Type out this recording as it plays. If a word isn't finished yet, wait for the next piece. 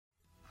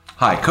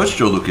Hi, Coach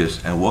Joe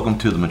Lucas, and welcome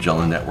to the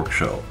Magellan Network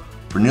Show.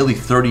 For nearly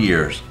 30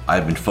 years,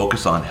 I've been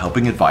focused on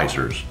helping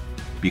advisors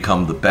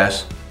become the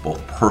best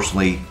both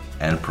personally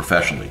and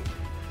professionally.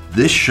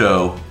 This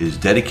show is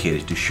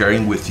dedicated to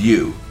sharing with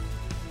you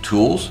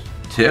tools,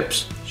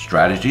 tips,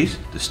 strategies,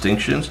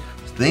 distinctions,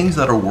 things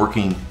that are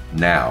working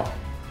now.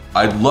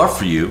 I'd love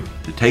for you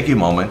to take a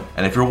moment,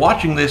 and if you're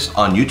watching this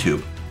on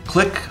YouTube,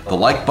 click the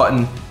like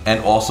button and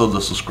also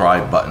the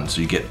subscribe button so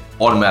you get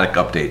automatic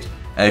updates.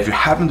 And if you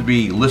happen to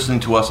be listening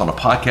to us on a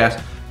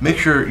podcast, make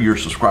sure you're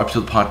subscribed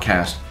to the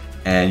podcast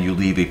and you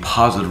leave a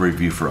positive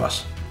review for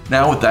us.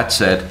 Now, with that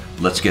said,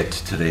 let's get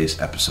to today's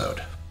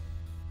episode.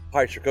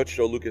 Hi, it's your Coach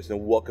Joe Lucas,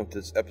 and welcome to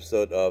this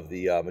episode of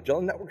the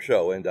Magellan Network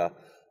Show. And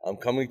I'm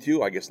coming to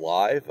you, I guess,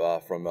 live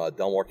from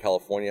Delmar,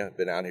 California. I've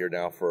been out here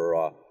now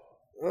for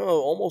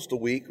almost a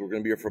week. We're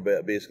going to be here for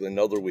basically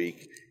another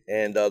week.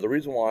 And the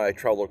reason why I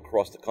travel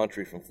across the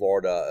country from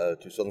Florida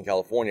to Southern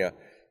California,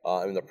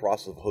 I'm in the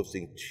process of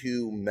hosting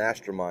 2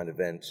 mastermind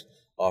events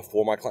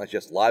for my clients.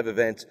 Just live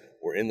events.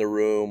 We're in the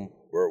room.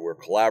 We're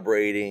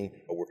collaborating.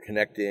 We're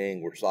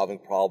connecting. We're solving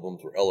problems.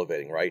 We're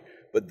elevating, right?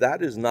 But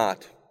that is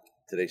not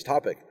today's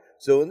topic.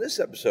 So in this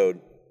episode,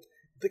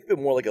 think of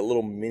it more like a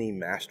little mini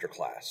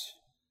masterclass.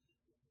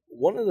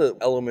 One of the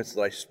elements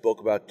that I spoke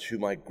about to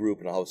my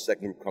group, and I'll have a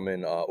second group come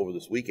in over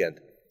this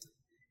weekend,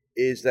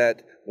 is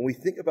that when we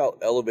think about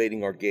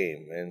elevating our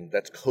game, and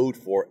that's code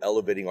for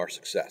elevating our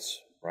success,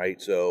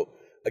 right? So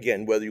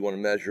again, whether you want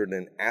to measure it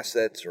in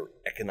assets or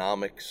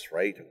economics,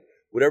 right?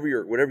 Whatever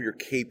your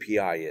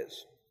KPI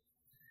is,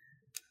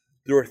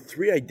 there are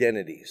 3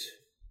 identities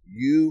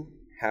you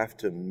have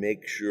to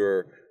make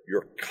sure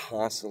you're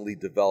constantly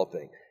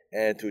developing.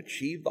 And to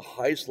achieve the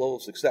highest level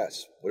of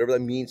success, whatever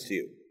that means to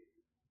you,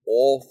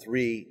 all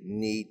 3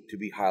 need to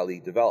be highly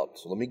developed.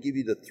 So let me give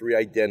you the 3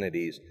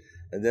 identities,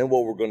 and then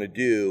what we're going to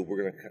do,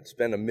 we're going to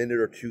spend a minute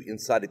or 2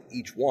 inside of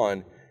each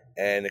one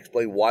and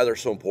explain why they're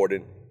so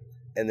important,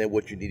 and then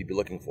what you need to be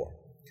looking for.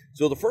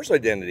 So the first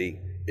identity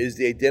is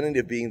the identity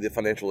of being the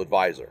financial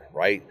advisor,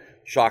 right?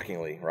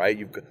 Shockingly, right?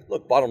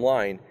 Look, bottom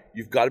line,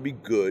 you've got to be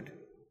good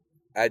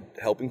at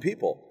helping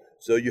people.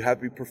 So you have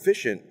to be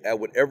proficient at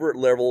whatever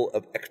level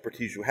of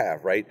expertise you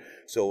have, right?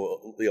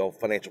 So,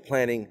 financial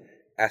planning,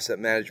 asset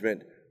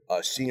management,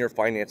 senior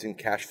financing,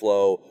 cash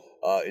flow,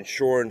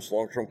 insurance,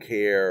 long-term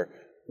care,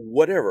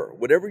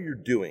 whatever you're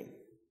doing,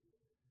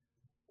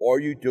 are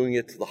you doing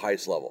it to the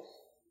highest level?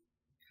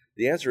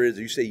 The answer is,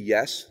 if you say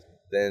yes,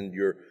 then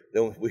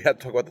we have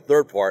to talk about the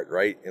third part,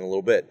 right, in a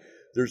little bit.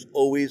 There's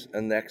always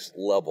a next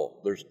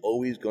level. There's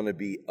always going to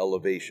be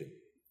elevation.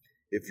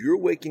 If you're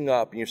waking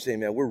up and you're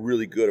saying, man, we're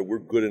really good, or we're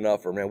good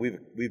enough, or man,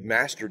 we've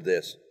mastered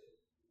this.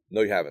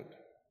 No, you haven't.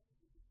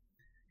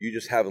 You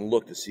just haven't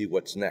looked to see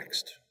what's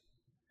next.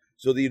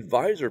 So the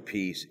advisor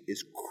piece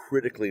is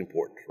critically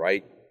important,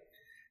 right?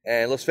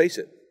 And let's face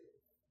it,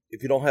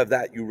 if you don't have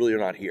that, you really are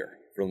not here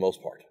for the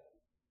most part.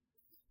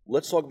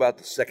 Let's talk about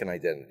the second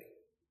identity,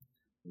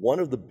 one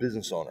of the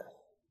business owner.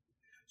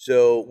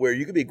 So where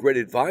you can be a great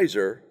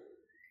advisor,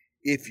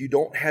 if you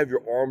don't have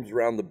your arms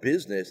around the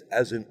business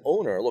as an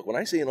owner. Look, when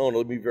I say an owner,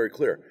 let me be very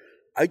clear.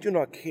 I do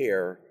not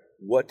care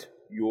what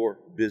your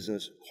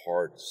business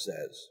card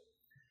says.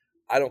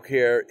 I don't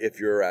care if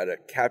you're at a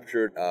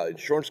captured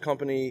insurance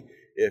company,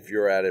 if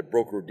you're at a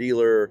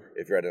broker-dealer,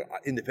 if you're at an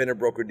independent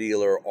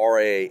broker-dealer,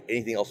 RA,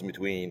 anything else in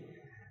between.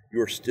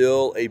 You're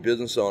still a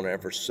business owner.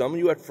 And for some of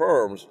you at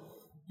firms,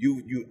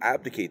 you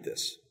abdicate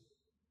this.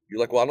 You're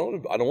like, well, I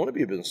don't want to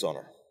be a business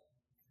owner.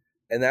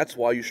 And that's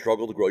why you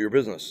struggle to grow your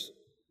business,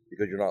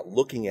 because you're not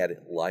looking at it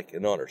like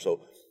an owner.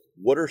 So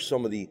what are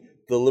some of the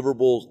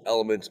deliverables,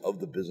 elements of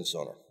the business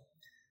owner?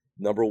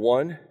 Number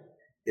 1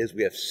 is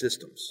we have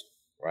systems,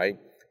 right?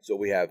 So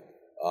we have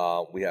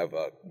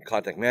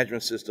contact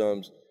management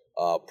systems,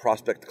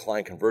 prospect to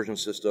client conversion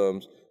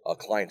systems,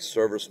 client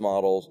service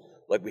models.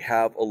 Like, we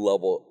have a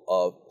level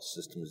of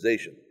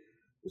systemization.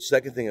 The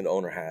second thing an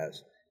owner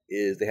has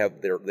is they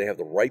have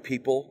the right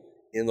people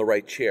in the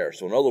right chair.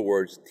 So in other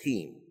words,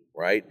 team,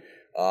 right?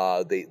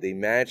 They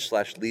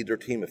manage/lead their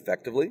team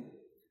effectively.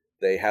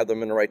 They have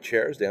them in the right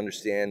chairs. They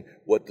understand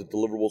what the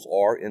deliverables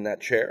are in that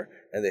chair,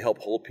 and they help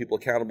hold people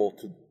accountable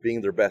to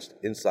being their best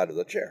inside of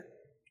the chair,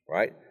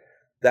 right?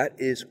 That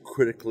is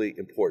critically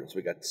important. So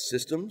we got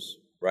systems,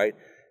 right?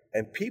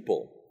 And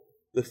people.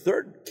 The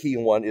third key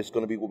one is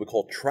going to be what we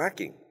call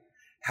tracking.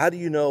 How do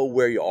you know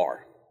where you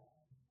are,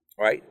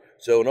 right?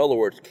 So in other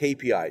words,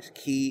 KPIs,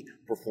 key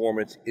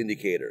performance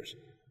indicators.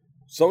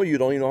 Some of you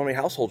don't even know how many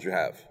households you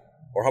have,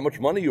 or how much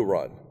money you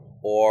run,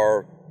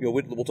 or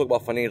we'll talk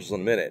about financials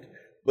in a minute.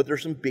 But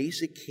there's some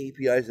basic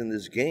KPIs in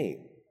this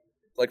game.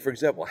 Like, for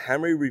example, how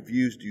many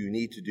reviews do you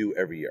need to do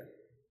every year,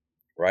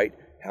 right?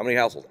 How many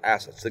households,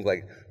 assets, things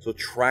like that. So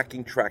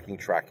tracking,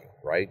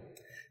 right?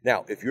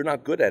 Now, if you're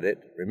not good at it,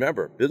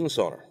 remember, business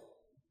owner,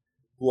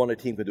 who on the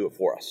team can do it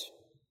for us,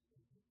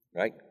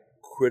 right?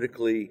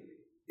 Critically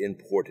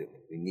important.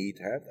 We need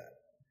to have that.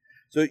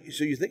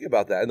 So you think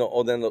about that.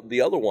 And then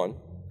the other one,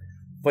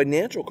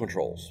 financial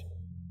controls.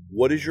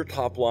 What is your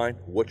top line?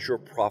 What's your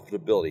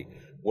profitability?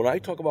 When I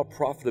talk about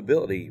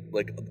profitability,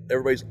 like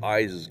everybody's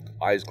eyes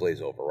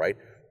glaze over, right?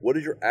 What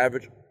is your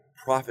average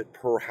profit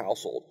per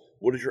household?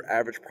 What is your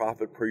average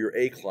profit per your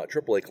A client,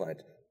 triple A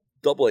client,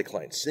 double A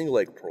client, single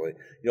A client?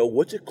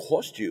 What's it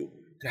cost you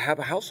to have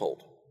a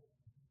household?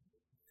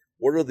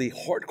 What are the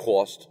hard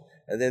costs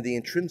and then the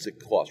intrinsic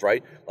costs,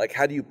 right? Like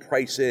how do you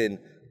price in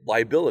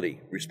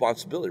liability,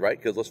 responsibility, right?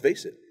 Because let's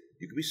face it,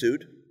 you can be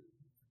sued.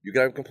 You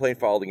can have a complaint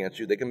filed against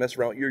you. They can mess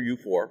around with your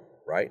U4,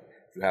 right?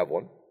 If you have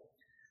one.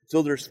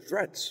 So there's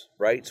threats,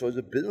 right? So as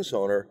a business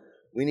owner,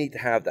 we need to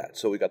have that.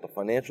 So we got the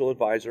financial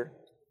advisor.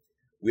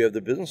 We have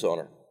the business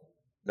owner.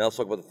 Now let's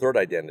talk about the third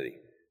identity,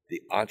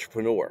 the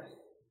entrepreneur.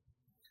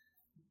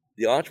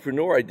 The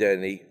entrepreneur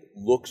identity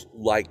looks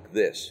like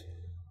this.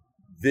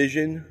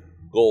 Vision,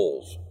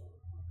 goals.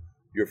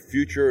 Your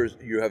future is,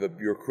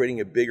 you're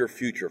creating a bigger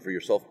future for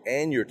yourself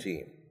and your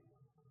team.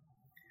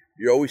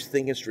 You're always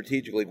thinking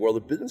strategically. Well,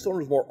 the business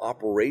owner is more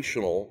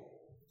operational.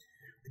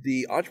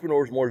 The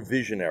entrepreneur is more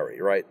visionary,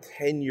 right?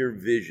 10-year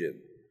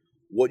vision.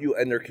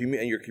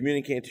 You're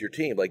communicating to your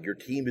team. Like your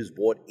team is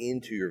bought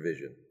into your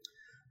vision.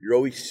 You're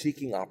always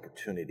seeking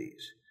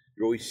opportunities.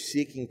 You're always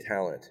seeking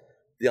talent.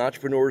 The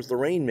entrepreneur is the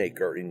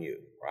rainmaker in you,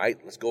 right?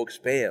 Let's go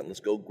expand. Let's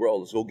go grow.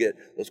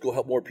 Let's go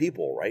help more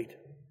people, right?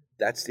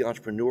 That's the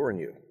entrepreneur in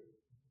you.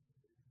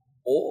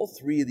 All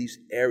three of these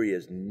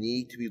areas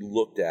need to be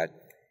looked at,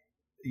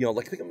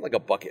 like think of them like a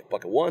bucket.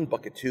 Bucket 1,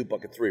 bucket 2,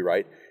 bucket 3,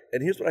 right?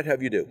 And here's what I'd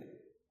have you do,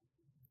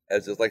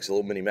 as it's like a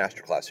little mini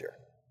masterclass here.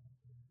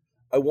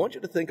 I want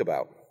you to think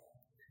about,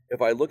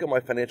 if I look at my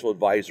financial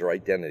advisor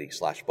identity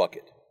 /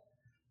 bucket,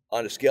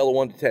 on a scale of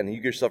 1 to 10, and you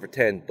give yourself a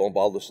 10, don't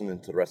bother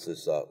listening to the rest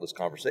of this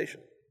conversation.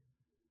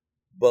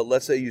 But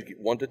let's say you get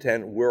 1 to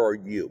 10, where are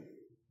you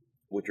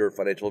with your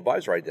financial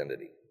advisor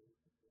identity?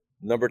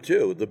 Number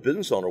 2, the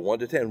business owner, 1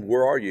 to 10,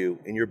 where are you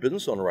in your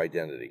business owner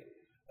identity?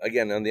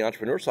 Again, on the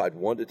entrepreneur side,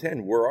 1 to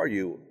 10, where are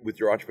you with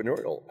your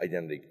entrepreneurial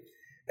identity?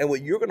 And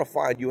what you're going to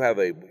find, you have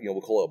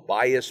we'll call it a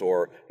bias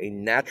or a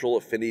natural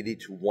affinity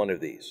to one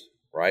of these,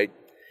 right?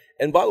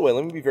 And by the way,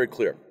 let me be very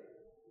clear.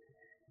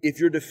 If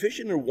you're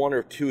deficient in 1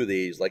 or 2 of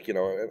these, like,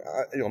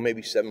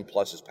 maybe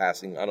 7+ is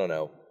passing, I don't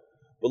know.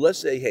 But let's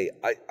say, hey,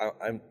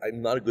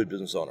 I'm not a good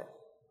business owner.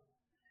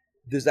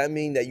 Does that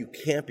mean that you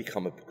can't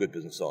become a good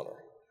business owner?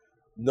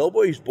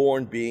 Nobody's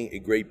born being a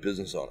great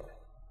business owner.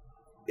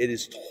 It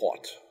is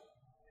taught.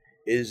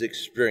 It is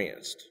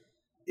experienced.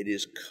 It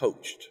is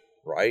coached,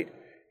 right?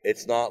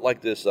 It's not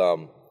like this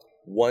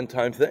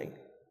one-time thing.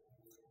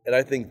 And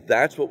I think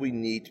that's what we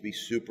need to be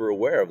super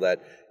aware of,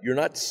 that you're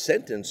not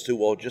sentenced to,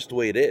 well, just the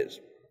way it is.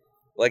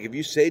 Like if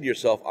you say to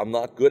yourself, I'm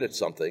not good at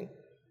something,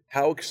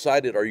 how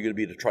excited are you going to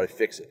be to try to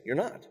fix it? You're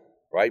not,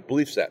 right?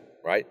 Belief set,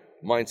 right?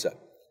 Mindset.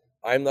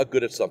 I'm not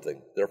good at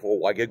something, therefore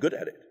why get good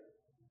at it?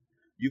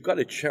 You've got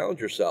to challenge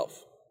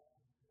yourself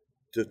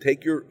to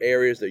take your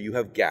areas that you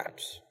have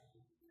gaps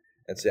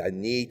and say, I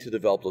need to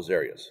develop those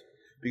areas.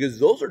 Because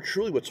those are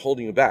truly what's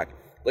holding you back.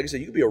 Like I said,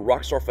 you can be a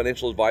rock star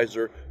financial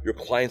advisor, your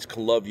clients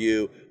can love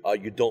you,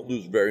 you don't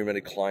lose very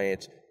many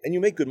clients, and you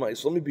make good money.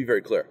 So let me be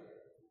very clear.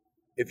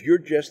 If you're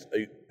just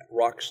a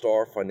rock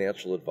star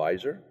financial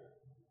advisor,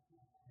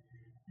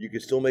 you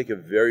can still make a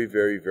very,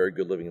 very, very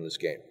good living in this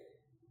game.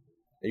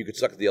 And you can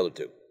suck at the other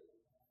two.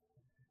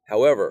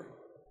 However,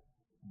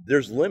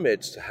 there's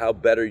limits to how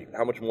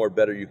much more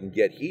better you can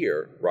get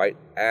here, right,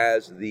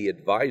 as the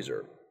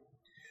advisor,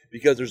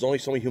 because there's only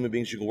so many human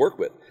beings you can work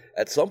with.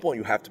 At some point,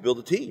 you have to build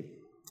a team,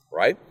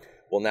 right?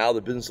 Well, now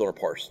the business owner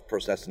person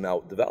has to now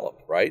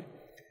develop, right?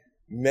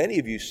 Many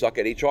of you suck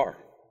at HR.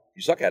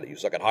 You suck at it. You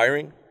suck at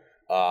hiring.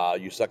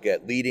 You suck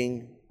at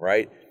leading,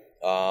 right?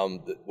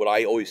 What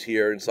I always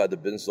hear inside the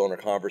business owner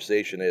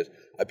conversation is,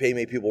 I pay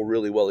my people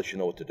really well, they should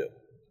know what to do.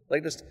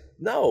 Like this,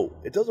 no,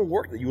 it doesn't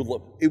work. It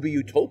would be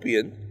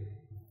utopian.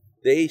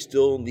 They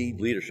still need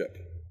leadership,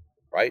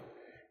 right?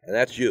 And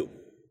that's you.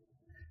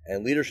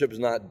 And leadership is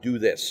not do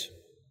this.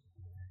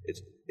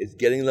 It's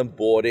getting them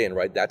bought in,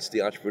 right? That's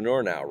the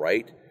entrepreneur now,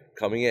 right?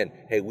 Coming in.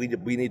 Hey, we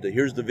need to,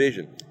 here's the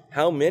vision.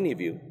 How many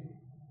of you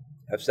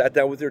have sat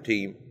down with your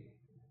team,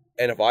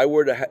 and if I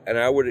were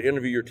to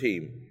interview your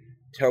team,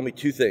 tell me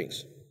 2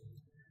 things.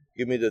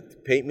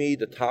 Paint me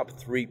the top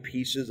 3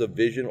 pieces of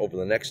vision over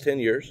the next 10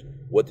 years,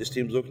 what this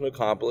team's looking to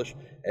accomplish,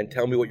 and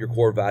tell me what your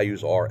core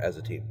values are as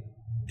a team.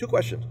 2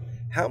 questions.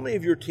 How many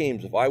of your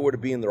teams, if I were to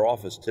be in their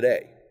office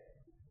today,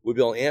 would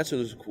be able to answer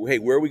this, hey,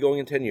 where are we going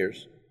in 10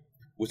 years,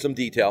 with some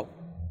detail,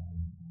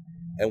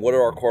 and what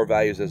are our core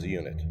values as a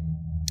unit?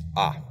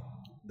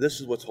 This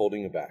is what's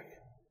holding you back.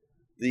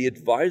 The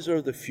advisor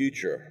of the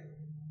future,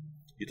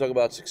 you talk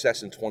about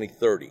success in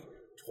 2030,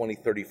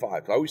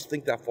 2035. I always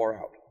think that far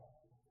out.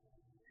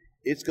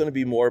 It's going to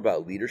be more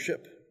about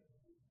leadership,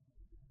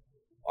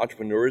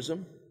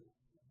 entrepreneurism,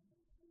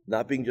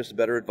 not being just a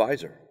better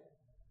advisor.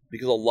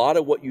 Because a lot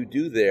of what you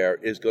do there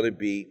is going to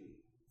be,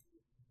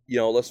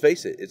 let's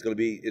face it, it's going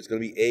to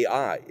be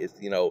AI.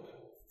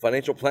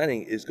 Financial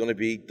planning is going to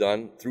be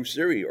done through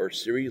Siri or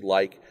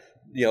Siri-like,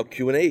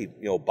 Q&A,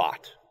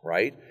 bot,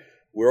 right?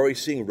 We're already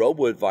seeing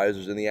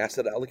robo-advisors in the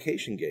asset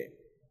allocation game,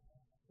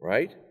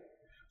 right?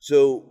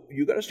 So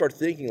you got to start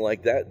thinking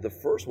like that. The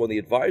first one, the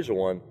advisor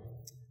one,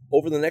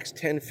 over the next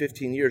 10,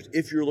 15 years,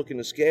 if you're looking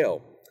to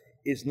scale,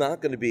 is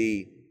not going to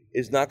be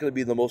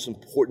the most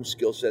important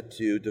skill set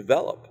to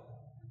develop.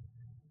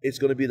 It's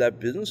going to be that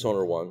business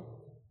owner one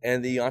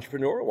and the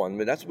entrepreneur one. I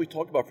mean, that's what we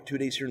talked about for 2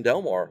 days here in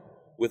Del Mar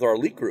with our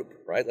elite group,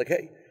 right? Like,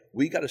 hey,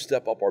 we got to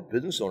step up our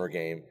business owner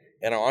game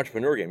and our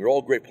entrepreneur game. You're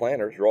all great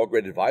planners. You're all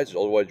great advisors.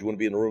 Otherwise, you wouldn't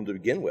be in the room to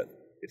begin with.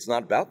 It's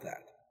not about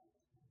that.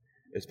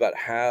 It's about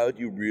how do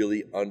you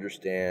really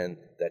understand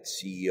that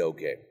CEO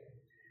game.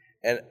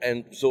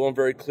 And so I'm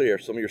very clear.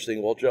 Some of you are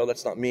saying, well, Joe,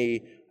 that's not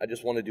me. I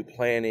just want to do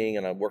planning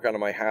and I work out of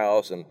my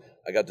house and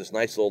I got this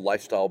nice little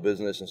lifestyle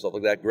business and stuff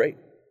like that. Great.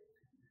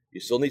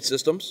 You still need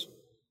systems,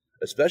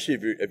 especially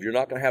if you're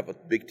not going to have a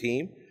big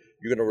team.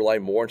 You're going to rely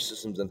more on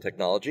systems and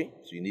technology,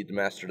 so you need to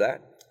master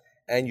that.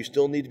 And you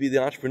still need to be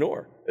the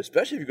entrepreneur,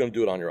 especially if you're going to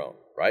do it on your own,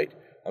 right?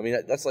 I mean,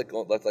 that's like a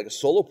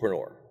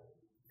solopreneur.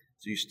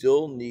 So you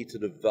still need to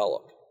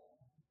develop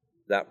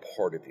that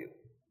part of you.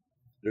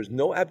 There's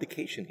no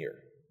abdication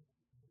here,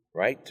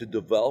 right? To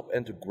develop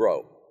and to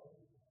grow.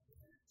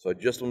 So I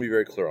just want to be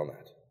very clear on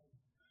that.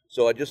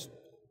 So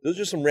those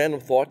are some random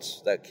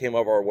thoughts that came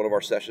out of one of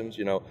our sessions,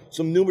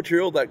 some new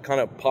material that kind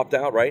of popped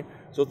out, right?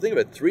 So think of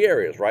it, 3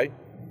 areas, right?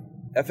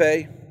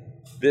 FA,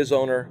 biz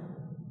owner,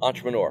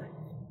 entrepreneur.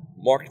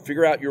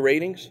 Figure out your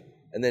ratings,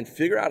 and then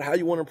figure out how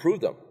you want to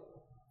improve them.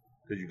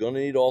 Because you're going to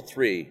need all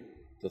 3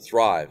 to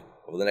thrive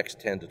over the next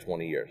 10 to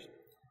 20 years.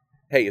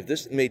 Hey, if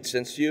this made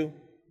sense to you,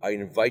 I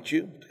invite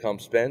you to come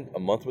spend a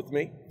month with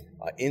me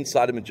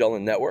inside the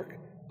Magellan Network.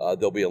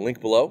 There'll be a link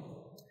below.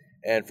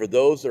 And for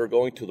those that are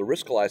going to the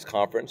Riskalyze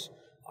conference,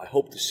 I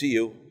hope to see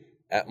you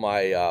at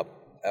my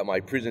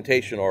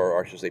presentation,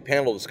 or I should say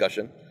panel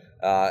discussion,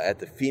 at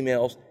the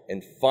Females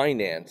in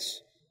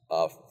Finance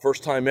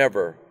first time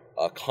ever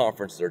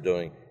conference they're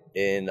doing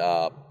in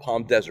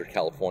Palm Desert,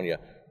 California,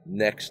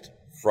 next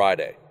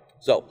Friday.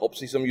 So hope to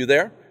see some of you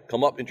there.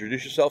 Come up,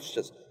 introduce yourselves,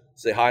 just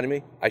say hi to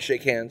me. I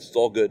shake hands. It's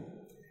all good.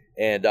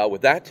 And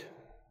with that,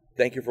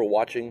 thank you for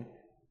watching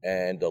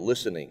and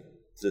listening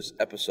to this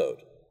episode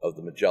of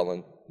the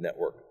Magellan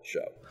Network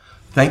Show.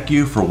 Thank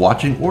you for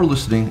watching or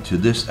listening to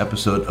this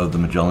episode of the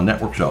Magellan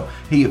Network Show.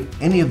 Hey,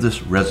 if any of this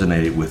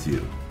resonated with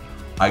you,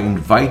 I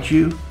invite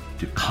you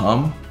to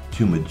come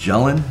to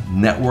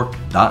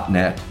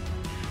MagellanNetwork.net,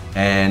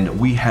 and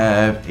we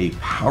have a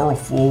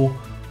powerful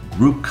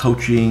group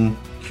coaching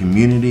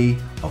community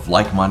of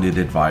like-minded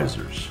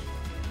advisors.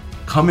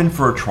 Come in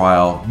for a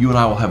trial. You and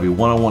I will have a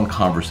one-on-one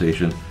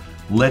conversation.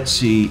 Let's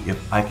see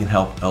if I can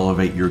help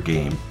elevate your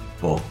game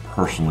both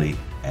personally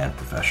and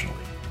professionally.